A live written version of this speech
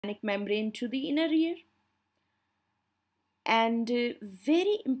membrane to the inner ear. And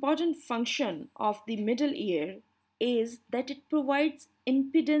very important function of the middle ear is that it provides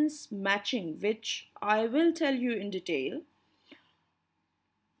impedance matching, which I will tell you in detail.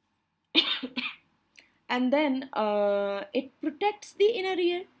 And then it protects the inner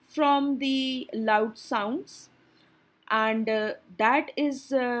ear from the loud sounds, and that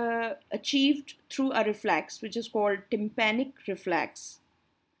is achieved through a reflex which is called tympanic reflex.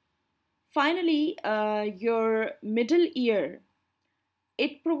 Finally, your middle ear,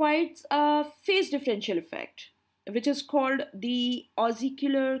 it provides a phase differential effect which is called the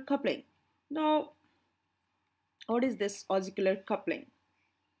auricular coupling. Now, what is this auricular coupling?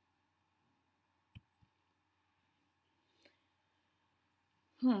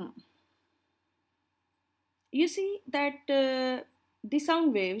 You see that the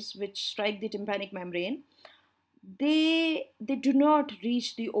sound waves which strike the tympanic membrane, they do not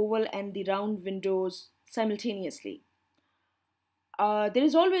reach the oval and the round windows simultaneously. There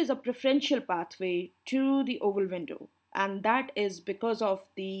is always a preferential pathway to the oval window, and that is because of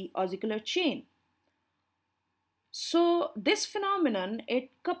the auricular chain. So this phenomenon, it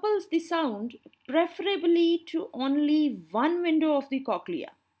couples the sound preferably to only one window of the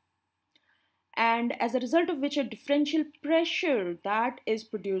cochlea, and as a result of which a differential pressure that is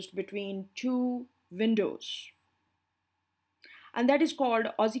produced between two windows, and that is called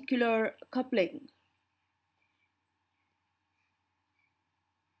auricular coupling.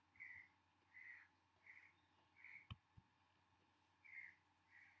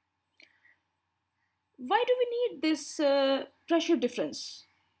 Why do we need this pressure difference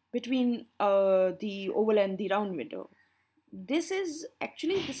between the oval and the round window? This is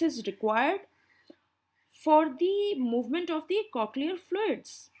required for the movement of the cochlear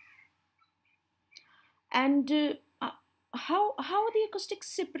fluids. And how the acoustic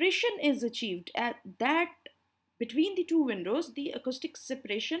separation is achieved at that between the two windows, the acoustic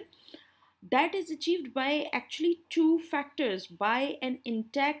separation that is achieved by actually two factors: by an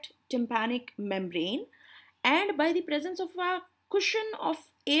intact tympanic membrane and by the presence of a cushion of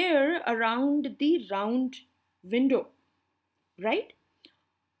air around the round window, right?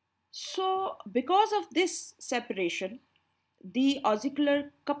 So because of this separation, the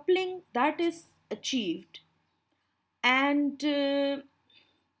auricular coupling that is achieved, and it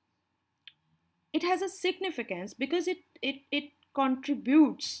has a significance because it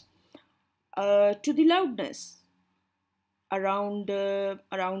contributes to the loudness around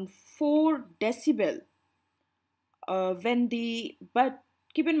 4 decibel when the but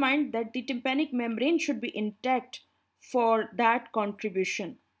keep in mind that the tympanic membrane should be intact for that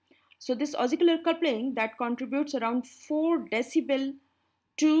contribution. So this auricular coupling that contributes around 4 decibel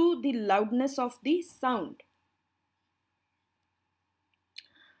to the loudness of the sound.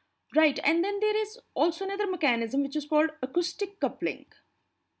 Right, and then there is also another mechanism which is called acoustic coupling.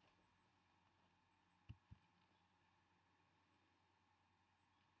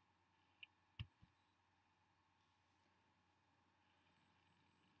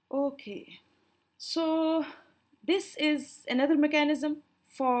 Okay, so this is another mechanism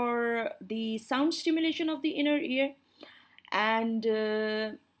for the sound stimulation of the inner ear, and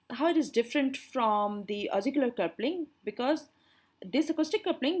how it is different from the auricular coupling, because this acoustic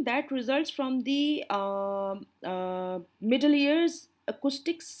coupling that results from the middle ear's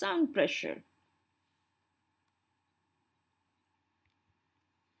acoustic sound pressure.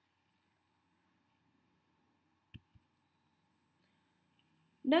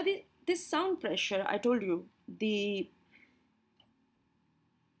 Now this sound pressure, I told you, the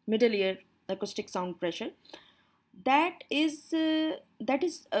middle ear acoustic sound pressure, that is uh, that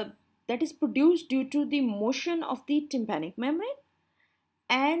is uh, that is produced due to the motion of the tympanic membrane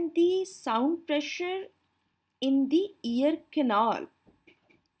and the sound pressure in the ear canal.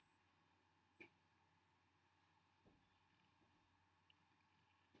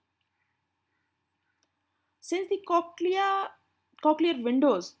 Since the cochlear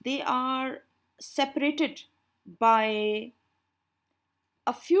windows, they are separated by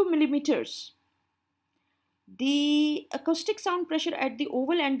a few millimeters, the acoustic sound pressure at the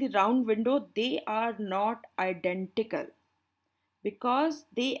oval and the round window, they are not identical because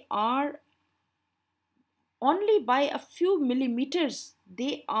they are only by a few millimeters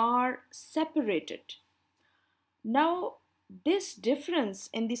they are separated. Now this difference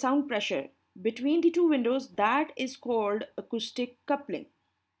in the sound pressure between the two windows, that is called acoustic coupling,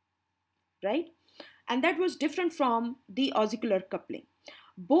 right? And that was different from the auricular coupling.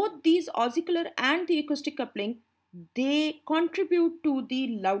 Both these auricular and the acoustic coupling, they contribute to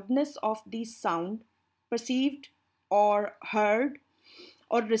the loudness of the sound perceived or heard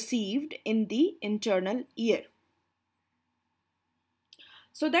or received in the internal ear.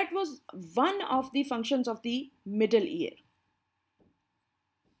 So that was one of the functions of the middle ear.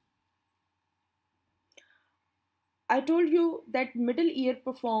 I told you that middle ear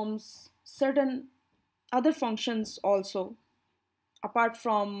performs certain other functions also, apart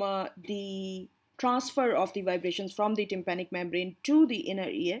from the transfer of the vibrations from the tympanic membrane to the inner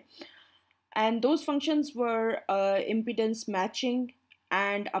ear. And those functions were impedance matching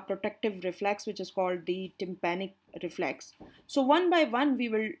and a protective reflex, which is called the tympanic reflex. So one by one, we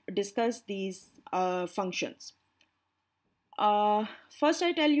will discuss these functions. First,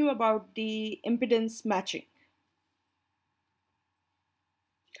 I tell you about the impedance matching.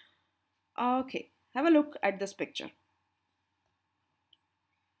 Okay, have a look at this picture.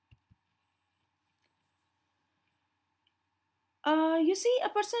 You see a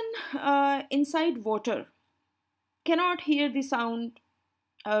person inside water cannot hear the sound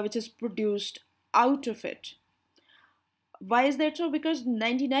which is produced out of it. Why is that so? Because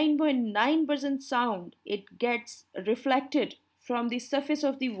 99.9% sound, it gets reflected from the surface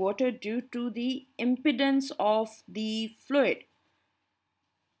of the water due to the impedance of the fluid.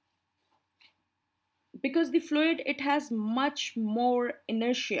 Because the fluid, it has much more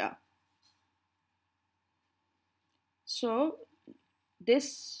inertia. So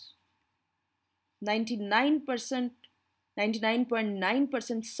this 99%,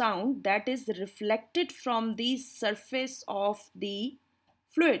 99.9% sound that is reflected from the surface of the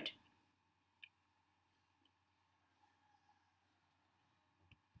fluid.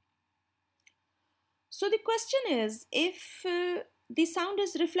 So the question is, if the sound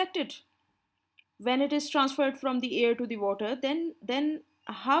is reflected when it is transferred from the air to the water, then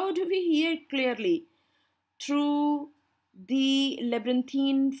how do we hear clearly through the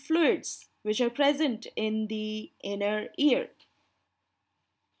labyrinthine fluids which are present in the inner ear?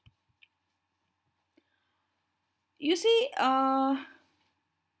 You see,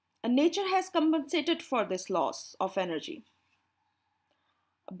 nature has compensated for this loss of energy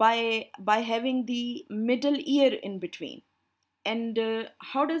by having the middle ear in between. And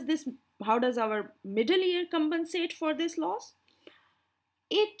how does our middle ear compensate for this loss?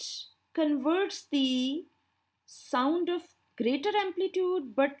 It converts the sound of greater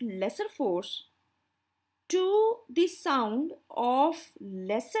amplitude but lesser force to the sound of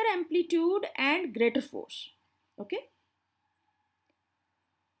lesser amplitude and greater force. Okay?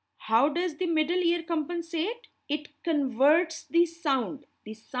 How does the middle ear compensate? It converts the sound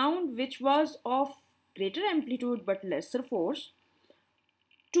which was of greater amplitude but lesser force,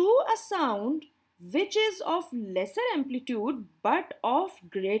 to a sound which is of lesser amplitude but of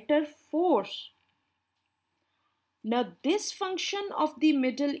greater force. Now, this function of the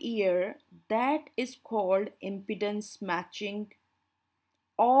middle ear, that is called impedance matching,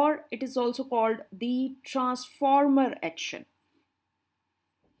 or it is also called the transformer action.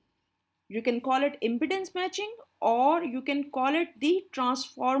 You can call it impedance matching, or you can call it the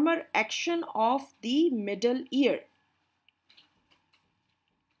transformer action of the middle ear.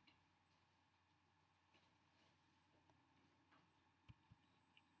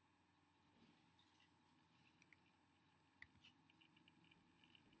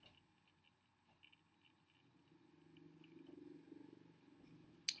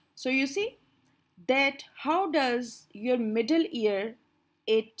 So you see that how does your middle ear,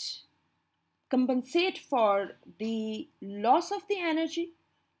 it compensate for the loss of the energy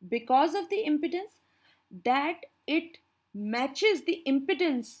because of the impedance, that it matches the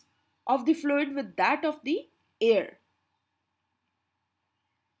impedance of the fluid with that of the air.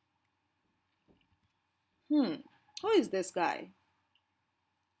 Who is this guy?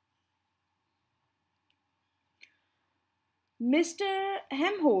 Mr.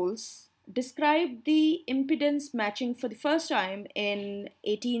 Helmholtz described the impedance matching for the first time in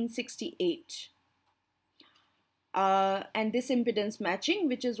 1868. And this impedance matching,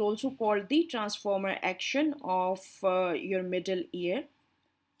 which is also called the transformer action of your middle ear.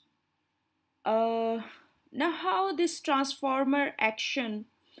 Now, how this transformer action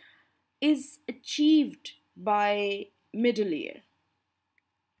is achieved by middle ear?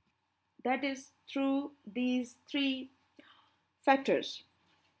 That is through these three factors.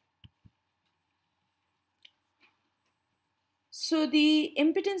 So the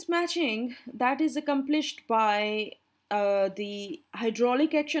impedance matching, that is accomplished by the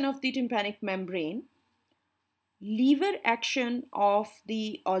hydraulic action of the tympanic membrane, lever action of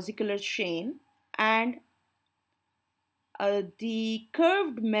the ossicular chain, and the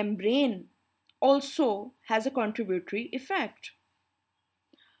curved membrane also has a contributory effect.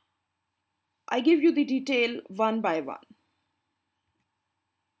 I give you the detail one by one.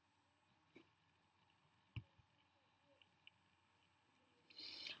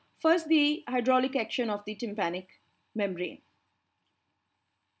 First, the hydraulic action of the tympanic membrane.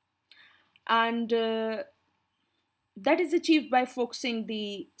 And that is achieved by focusing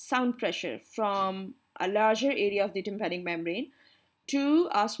the sound pressure from a larger area of the tympanic membrane to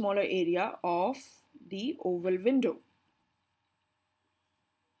a smaller area of the oval window.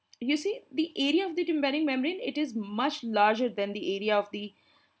 You see, the area of the tympanic membrane, it is much larger than the area of the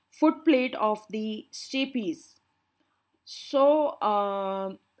foot plate of the stapes.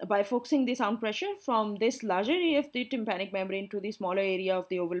 So, by focusing the sound pressure from this larger area of the tympanic membrane to the smaller area of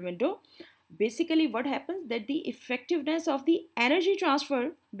the oval window, basically what happens that the effectiveness of the energy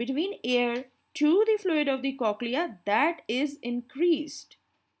transfer between air to the fluid of the cochlea, that is increased,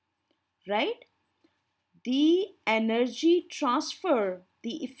 right? The energy transfer,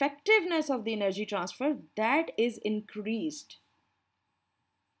 the effectiveness of the energy transfer, that is increased.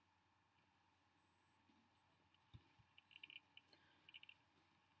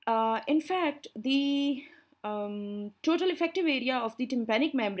 In fact, the total effective area of the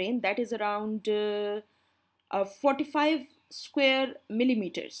tympanic membrane, that is around 45 square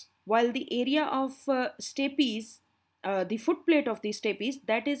millimeters, while the area of stapes, the footplate of the stapes,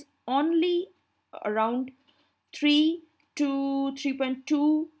 that is only around 3 to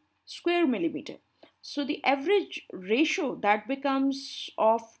 3.2 square millimeter. So the average ratio that becomes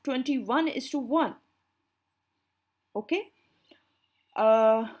of 21:1. Okay.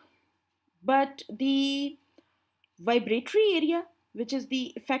 Uh, but the vibratory area, which is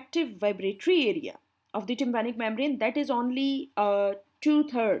the effective vibratory area of the tympanic membrane, that is only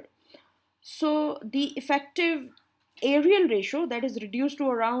 2/3. So the effective aerial ratio, that is reduced to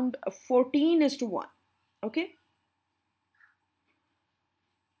around 14:1. Okay.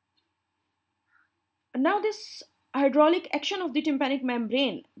 Now this hydraulic action of the tympanic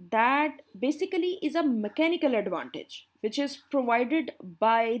membrane, that basically is a mechanical advantage which is provided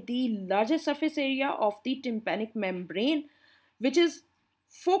by the larger surface area of the tympanic membrane, which is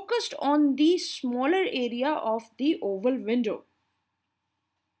focused on the smaller area of the oval window.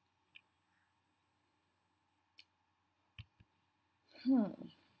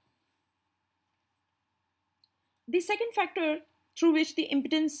 The second factor through which the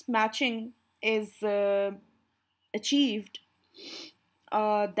impedance matching is achieved,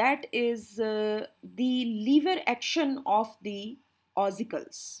 that is the lever action of the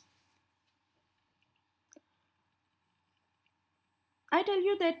ossicles. I tell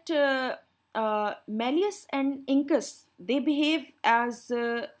you that malleus and incus, they behave as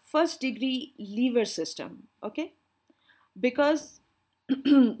first degree lever system, okay? Because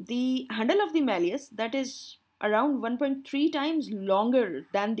the handle of the malleus, that is around 1.3 times longer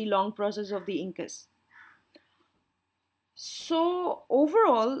than the long process of the incus. So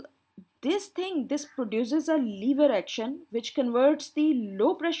overall, this produces a lever action which converts the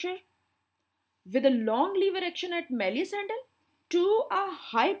low pressure with a long lever action at malleus handle to a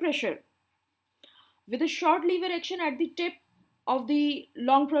high pressure with a short lever action at the tip of the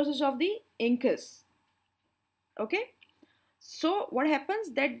long process of the incus. Okay. So what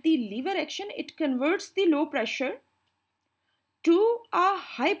happens that the lever action, it converts the low pressure to a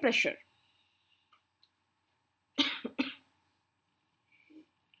high pressure.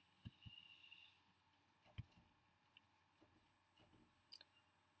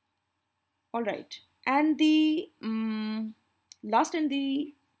 All right. And the last and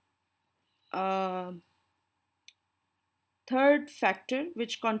the uh, third factor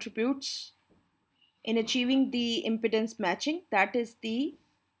which contributes in achieving the impedance matching, that is the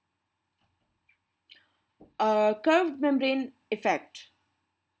curved membrane effect,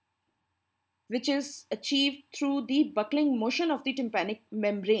 which is achieved through the buckling motion of the tympanic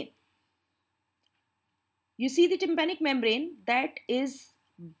membrane. You see the tympanic membrane that is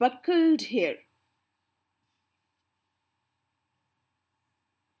buckled here.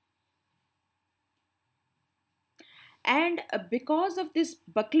 And because of this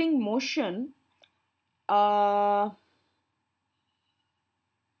buckling motion, uh,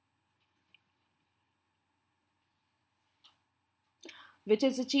 which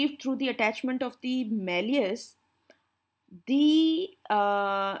is achieved through the attachment of the malleus, the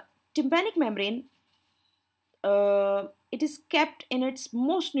tympanic membrane, it is kept in its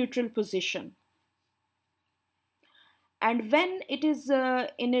most neutral position. And when it is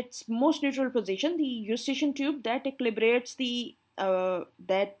in its most neutral position, the eustachian tube that equilibrates the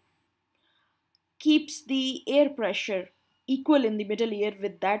that keeps the air pressure equal in the middle ear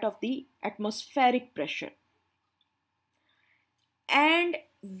with that of the atmospheric pressure. And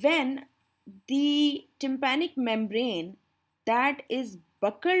when the tympanic membrane that is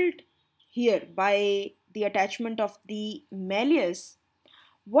buckled here by the attachment of the malleus,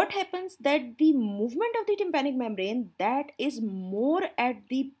 what happens that the movement of the tympanic membrane that is more at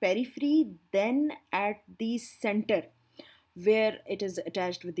the periphery than at the center where it is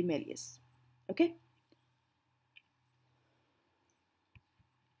attached with the malleus. Okay.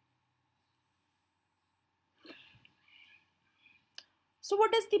 So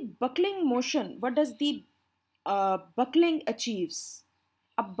what does the buckling motion, what does the buckling achieves?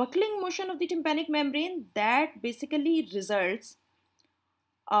 A buckling motion of the tympanic membrane that basically results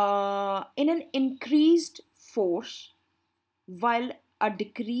in an increased force while a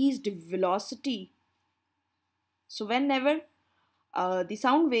decreased velocity. So whenever the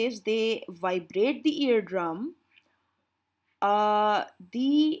sound waves they vibrate the eardrum,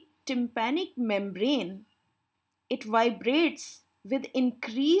 the tympanic membrane, it vibrates with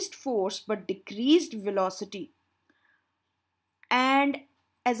increased force but decreased velocity, and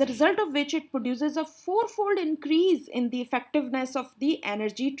as a result of which it produces a fourfold increase in the effectiveness of the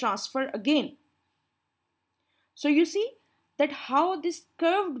energy transfer again. So you see that how this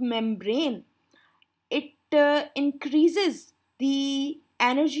curved membrane, it increases the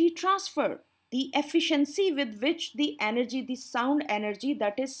energy transfer, the efficiency with which the energy, the sound energy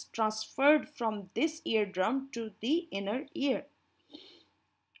that is transferred from this eardrum to the inner ear,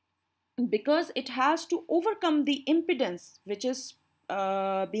 because it has to overcome the impedance which is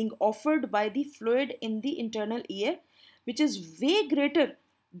being offered by the fluid in the internal ear, which is way greater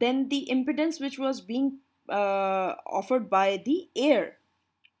than the impedance which was being offered by the air.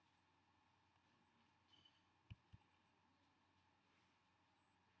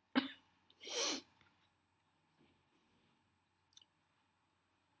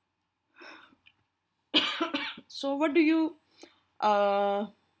 So what do you uh,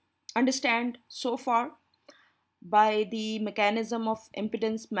 understand so far by the mechanism of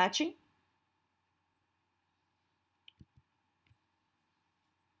impedance matching?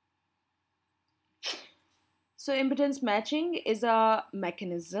 So impedance matching is a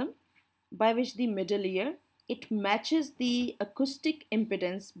mechanism by which the middle ear, it matches the acoustic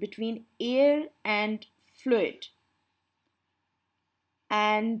impedance between air and fluid,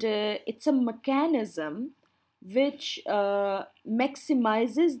 and it's a mechanism which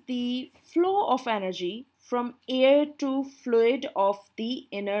maximizes the flow of energy from air to fluid of the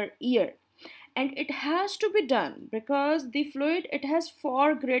inner ear. And it has to be done because the fluid, it has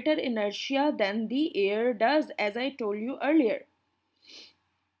far greater inertia than the air does, as I told you earlier.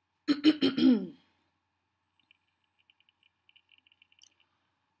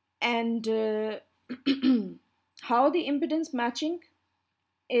 And how the impedance matching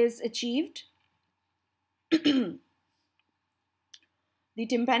is achieved? The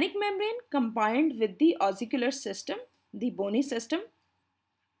tympanic membrane combined with the ossicular system, the bony system,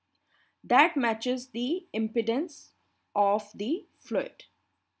 that matches the impedance of the fluid,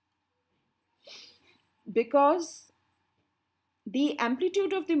 because the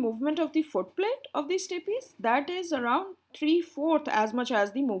amplitude of the movement of the footplate of the stapes, that is around 3/4 as much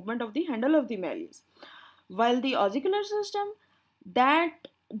as the movement of the handle of the malleus, while the ossicular system, that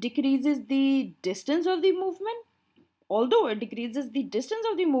decreases the distance of the movement. Although it decreases the distance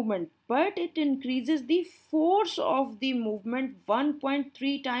of the movement, but it increases the force of the movement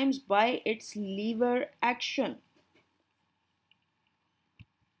 1.3 times by its lever action.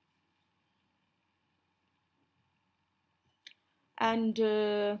 And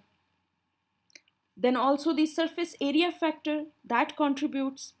then also the surface area factor that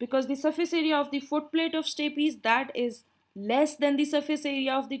contributes, because the surface area of the footplate of stapes, that is less than the surface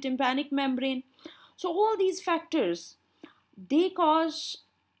area of the tympanic membrane. So all these factors, they cause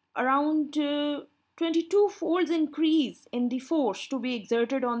around 22 folds increase in the force to be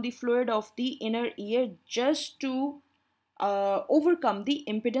exerted on the fluid of the inner ear just to overcome the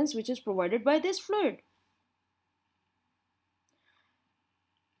impedance which is provided by this fluid.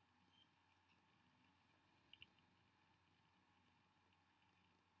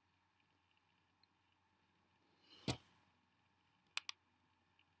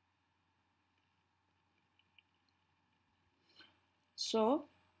 So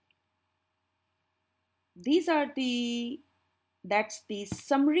these are the, that's the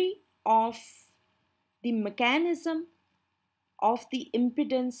summary of the mechanism of the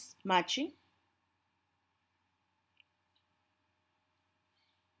impedance matching.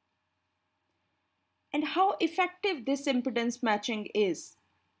 And how effective this impedance matching is,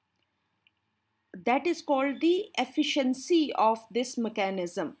 that is called the efficiency of this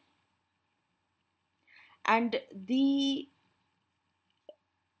mechanism. And the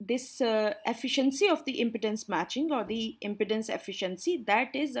this efficiency of the impedance matching, or the impedance efficiency,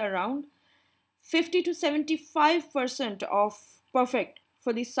 that is around 50 to 75% of perfect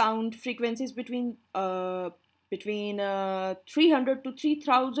for the sound frequencies between 300 to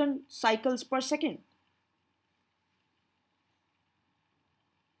 3000 cycles per second.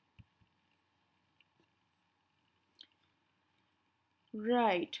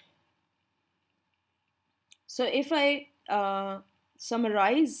 Right. So if I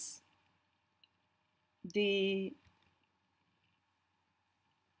summarize the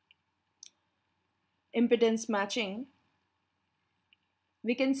impedance matching,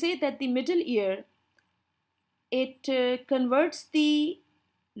 we can say that the middle ear, it converts the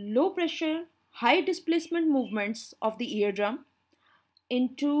low pressure, high displacement movements of the eardrum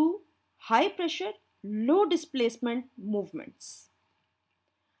into high pressure, low displacement movements,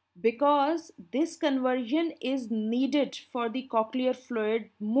 because this conversion is needed for the cochlear fluid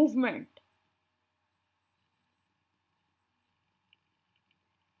movement.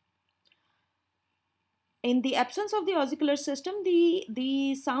 In the absence of the auricular system,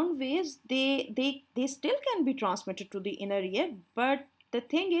 the sound waves, they still can be transmitted to the inner ear, but the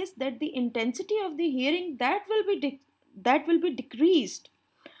thing is that the intensity of the hearing, that will be decreased,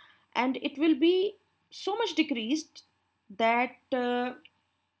 and it will be so much decreased that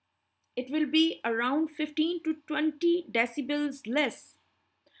it will be around 15 to 20 decibels less.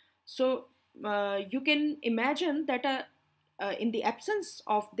 So you can imagine that in the absence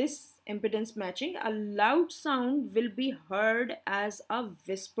of this impedance matching, a loud sound will be heard as a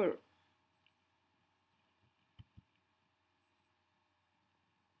whisper.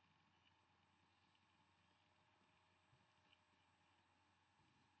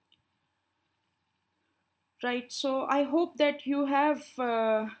 Right, so I hope that you have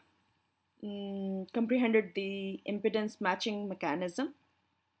comprehended the impedance matching mechanism,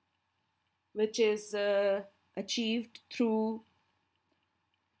 which is achieved through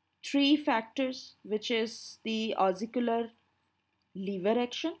three factors, which is the auricular lever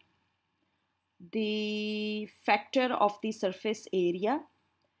action, the factor of the surface area,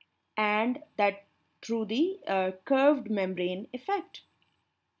 and that through the curved membrane effect,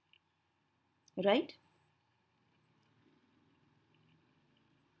 right?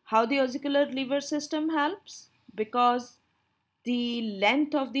 How the auricular lever system helps? Because the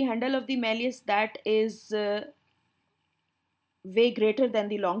length of the handle of the malleus, that is way greater than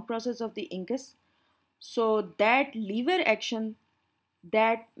the long process of the incus. So that lever action,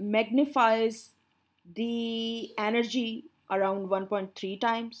 that magnifies the energy around 1.3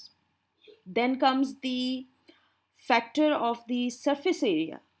 times. Then comes the factor of the surface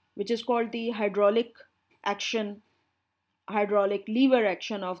area, which is called the action, hydraulic lever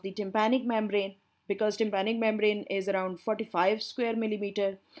action of the tympanic membrane, because tympanic membrane is around 45 square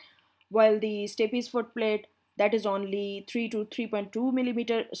millimeter, while the stapes foot plate, that is only 3 to 3.2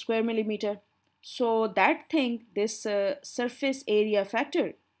 millimeter square millimeter. So that thing, this surface area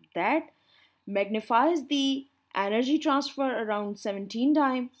factor, that magnifies the energy transfer around 17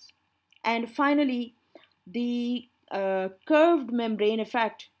 times. And finally, the curved membrane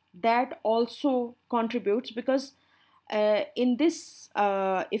effect, that also contributes, because in this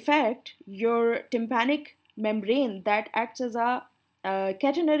effect, your tympanic membrane, that acts as a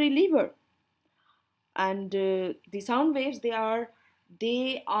catenary lever, and the sound waves, they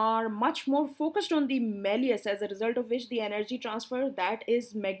are much more focused on the malleus, as a result of which the energy transfer, that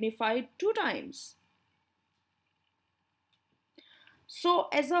is magnified 2 times. So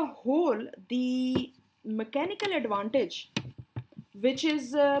as a whole, the mechanical advantage which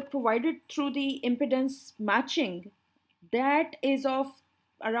is provided through the impedance matching, that is of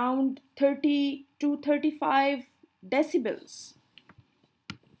around 30 to 35 decibels.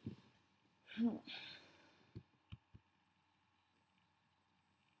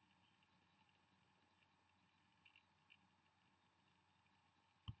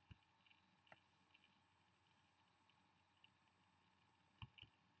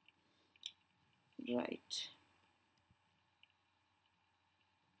 Right.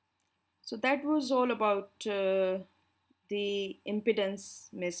 So that was all about the impedance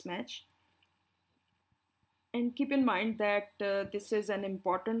mismatch. And keep in mind that this is an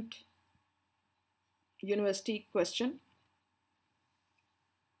important university question.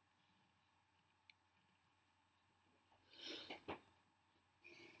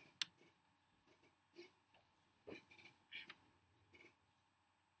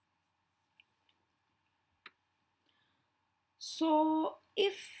 So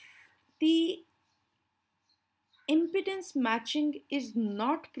if the impedance matching is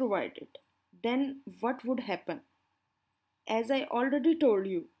not provided, then what would happen? As I already told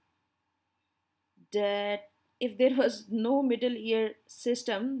you, that if there was no middle ear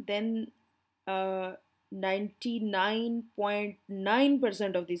system, then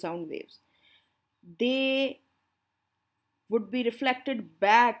 99.9% of the sound waves, they would be reflected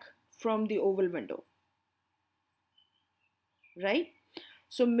back from the oval window, right?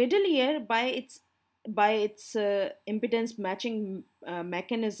 So middle ear, by its impedance matching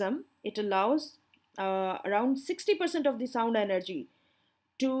mechanism, it allows around 60% of the sound energy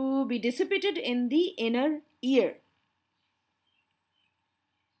to be dissipated in the inner ear.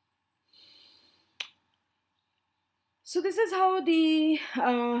 So this is how the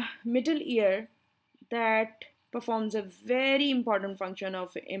middle ear, that performs a very important function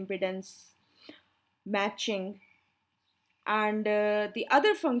of impedance matching, and the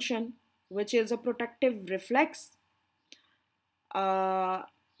other function, which is a protective reflex, uh,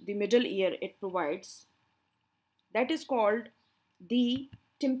 the middle ear it provides, that is called the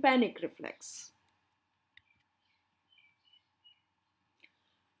tympanic reflex.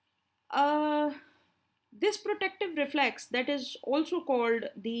 Uh, this protective reflex, that is also called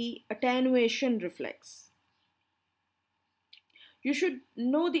the attenuation reflex. You should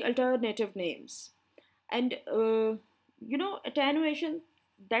know the alternative names. And attenuation,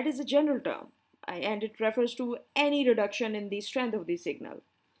 that is a general term, and it refers to any reduction in the strength of the signal.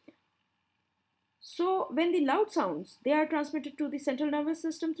 So when the loud sounds, they are transmitted to the central nervous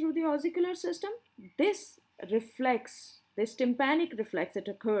system through the auricular system, this reflex, this tympanic reflex, it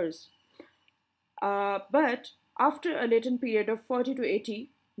occurs, but after a latent period of 40 to 80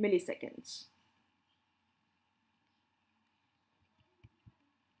 milliseconds.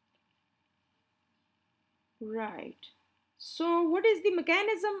 Right. So what is the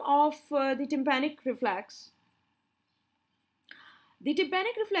mechanism of the tympanic reflex? The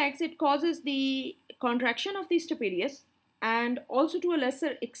tympanic reflex, it causes the contraction of the stapedius and also to a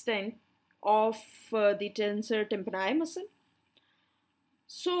lesser extent of the tensor tympani muscle.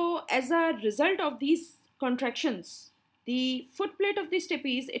 So as a result of these contractions, the footplate of the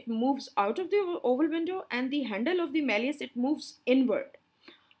stapes, it moves out of the oval window, and the handle of the malleus, it moves inward.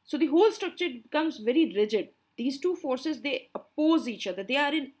 So the whole structure becomes very rigid. These two forces, they oppose each other. They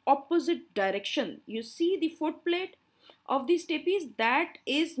are in opposite direction. You see the footplate of the stapes, that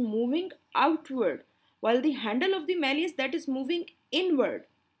is moving outward, while the handle of the malleus, that is moving inward.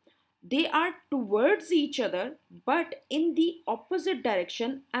 They are towards each other but in the opposite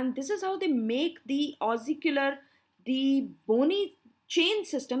direction, and this is how they make the auricular, the bony chain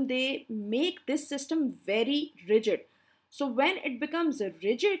system, they make this system very rigid. So when it becomes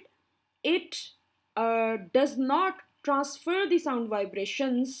rigid, it does not transfer the sound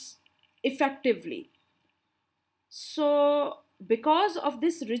vibrations effectively. So because of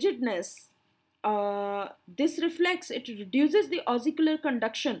this rigidness, this reflex, it reduces the auricular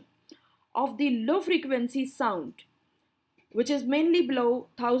conduction of the low frequency sound, which is mainly below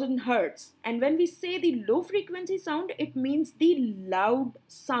 1000 hertz. And when we say the low frequency sound, it means the loud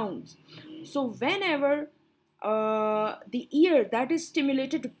sounds. So whenever the ear that is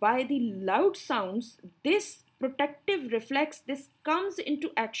stimulated by the loud sounds, this protective reflex, this comes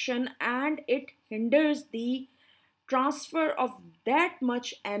into action, and it hinders the transfer of that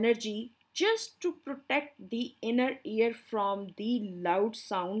much energy just to protect the inner ear from the loud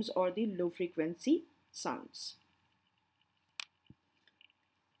sounds or the low frequency sounds.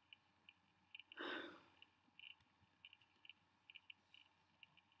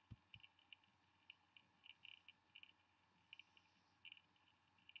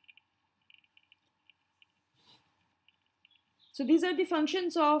 So these are the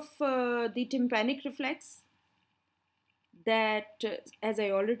functions of the tympanic reflex, that as I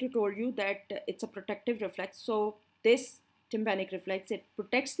already told you, that it's a protective reflex. So this tympanic reflex, it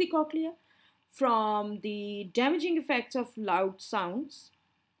protects the cochlea from the damaging effects of loud sounds.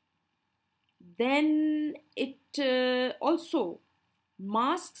 Then it also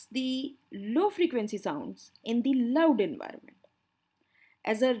masks the low frequency sounds in the loud environment,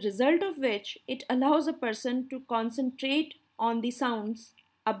 as a result of which it allows a person to concentrate on the sounds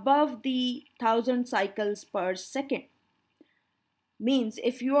above the 1000 cycles per second. Means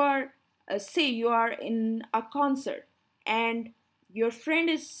if you are, say you are in a concert and your friend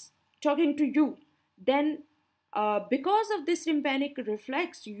is talking to you, then because of this tympanic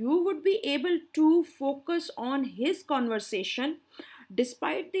reflex, you would be able to focus on his conversation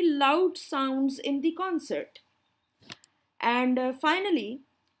despite the loud sounds in the concert. And finally,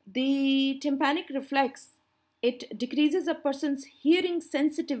 the tympanic reflex, it decreases a person's hearing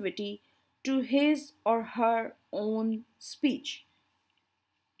sensitivity to his or her own speech.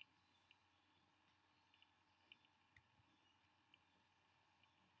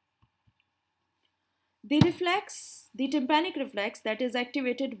 The reflex, the tympanic reflex, that is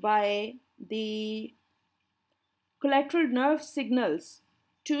activated by the collateral nerve signals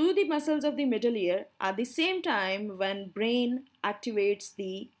to the muscles of the middle ear at the same time when brain activates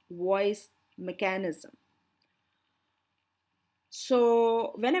the voice mechanism.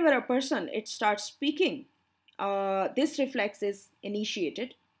 So whenever a person it starts speaking, this reflex is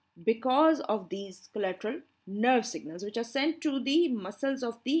initiated because of these collateral nerve signals which are sent to the muscles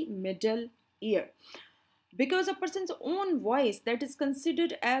of the middle ear. Because a person's own voice that is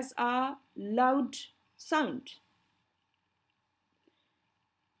considered as a loud sound.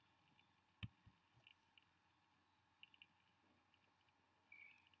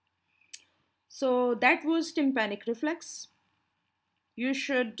 So that was tympanic reflex. You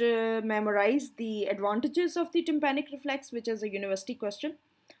should memorize the advantages of the tympanic reflex, which is a university question.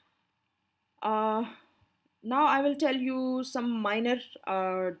 Uh, Now I will tell you some minor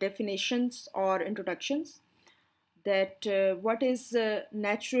definitions or introductions that what is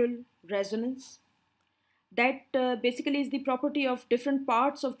natural resonance. That basically is the property of different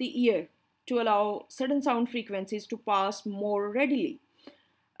parts of the ear to allow certain sound frequencies to pass more readily.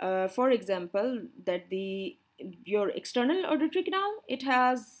 For example, that the your external auditory canal it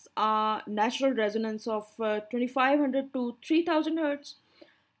has a natural resonance of 2500 to 3000 hertz.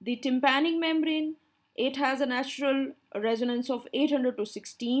 The tympanic membrane it has a natural resonance of 800 to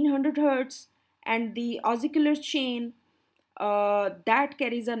 1600 hertz, and the auricular chain that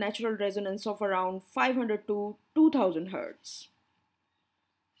carries a natural resonance of around 500 to 2000 hertz.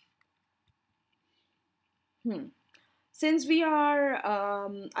 Hmm. Since we are,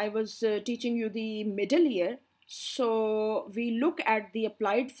 I was teaching you the middle ear, so we look at the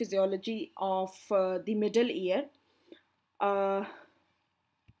applied physiology of the middle ear. Uh,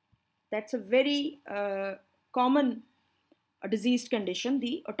 that's a very common diseased condition,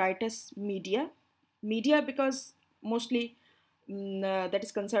 the otitis media. Media because mostly that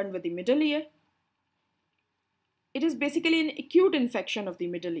is concerned with the middle ear. It is basically an acute infection of the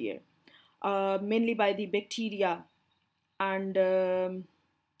middle ear, mainly by the bacteria and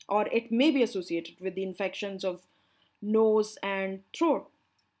or it may be associated with the infections of nose and throat.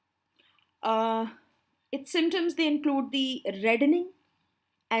 Uh, its symptoms they include the reddening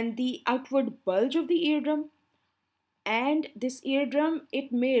and the outward bulge of the eardrum, and this eardrum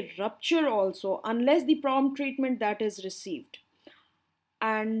it may rupture also unless the prompt treatment that is received.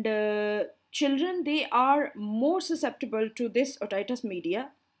 And children they are more susceptible to this otitis media,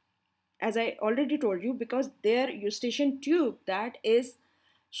 as I already told you, because their eustachian tube that is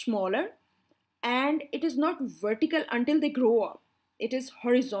smaller and it is not vertical until they grow up, it is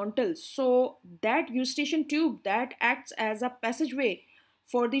horizontal. So that eustachian tube that acts as a passageway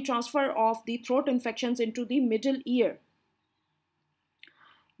for the transfer of the throat infections into the middle ear.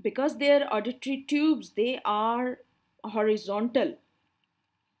 Because their auditory tubes they are horizontal,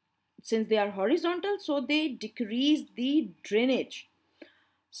 since they are horizontal so they decrease the drainage.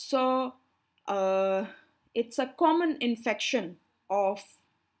 So uh, it's a common infection of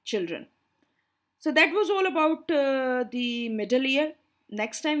children. So that was all about the middle ear.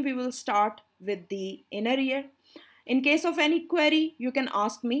 Next time we will start with the inner ear. In case of any query, you can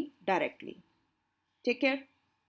ask me directly. Take care.